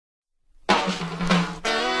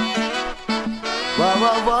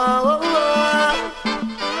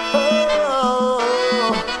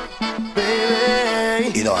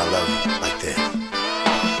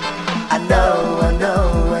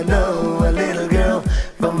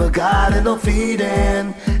garden of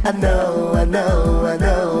Eden. I know, I know, I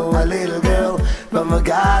know. A little girl from a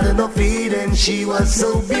garden of Eden. She was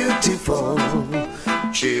so beautiful,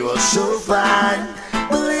 she was so fine.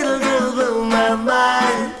 The little girl blew my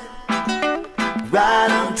mind,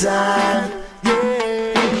 right on time.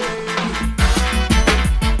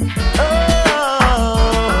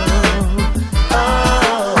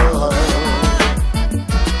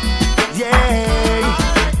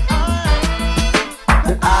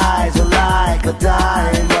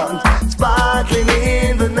 Diamond sparkling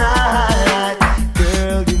in the night.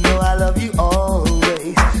 Girl, you know I love you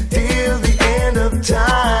always till the end of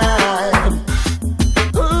time.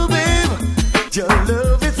 Oh babe, your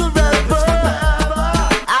love is forever.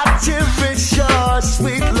 I cherish your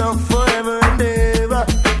sweet love forever and ever.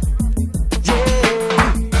 Yeah.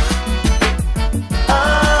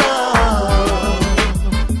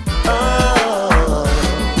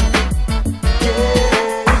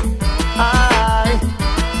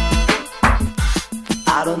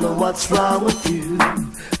 I don't know what's wrong with you,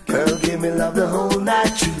 girl, give me love the whole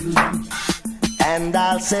night through, and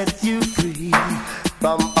I'll set you free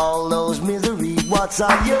from all those misery. What's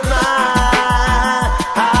on your mind?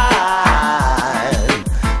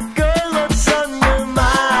 Girl, what's on your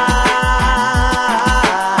mind?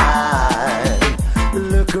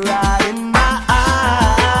 Look right in my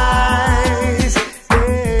eyes.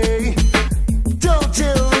 Hey, don't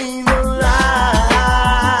tell me no lies.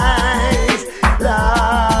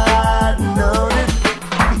 Lord knows it.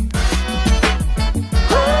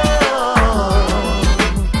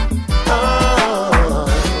 Oh,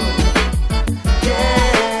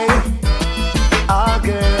 yeah. Oh,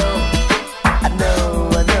 girl, I know,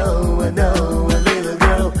 I know, I know. A little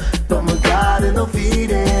girl from a garden of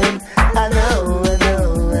Eden. I know, I know,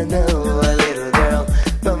 I know. A little girl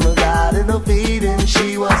from a garden of Eden.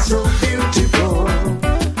 She was so beautiful,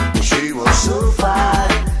 she was so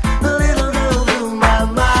fine. The little girl blew my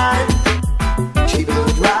mind, she blew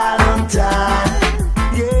right on time.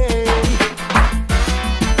 Yeah.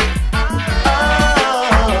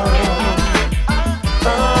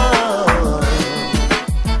 Oh,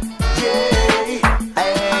 yeah.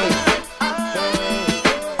 Hey.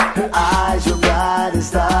 Her eyes were bright as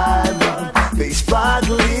diamond, they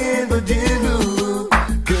sparkle in the dew.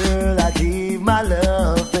 Girl, I give my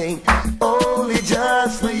loving only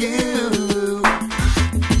just for you.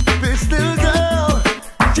 This little girl,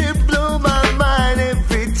 she blew my mind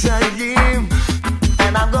every time,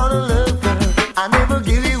 and I'm gonna love her. I never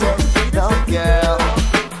give you up, no girl.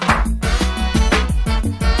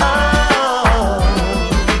 Oh,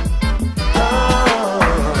 oh,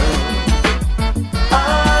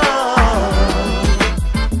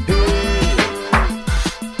 hey.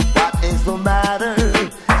 What is the matter?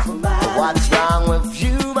 What's wrong with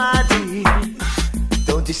you, my dear?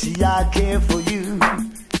 Don't you see I care for you,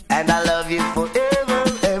 and I love you for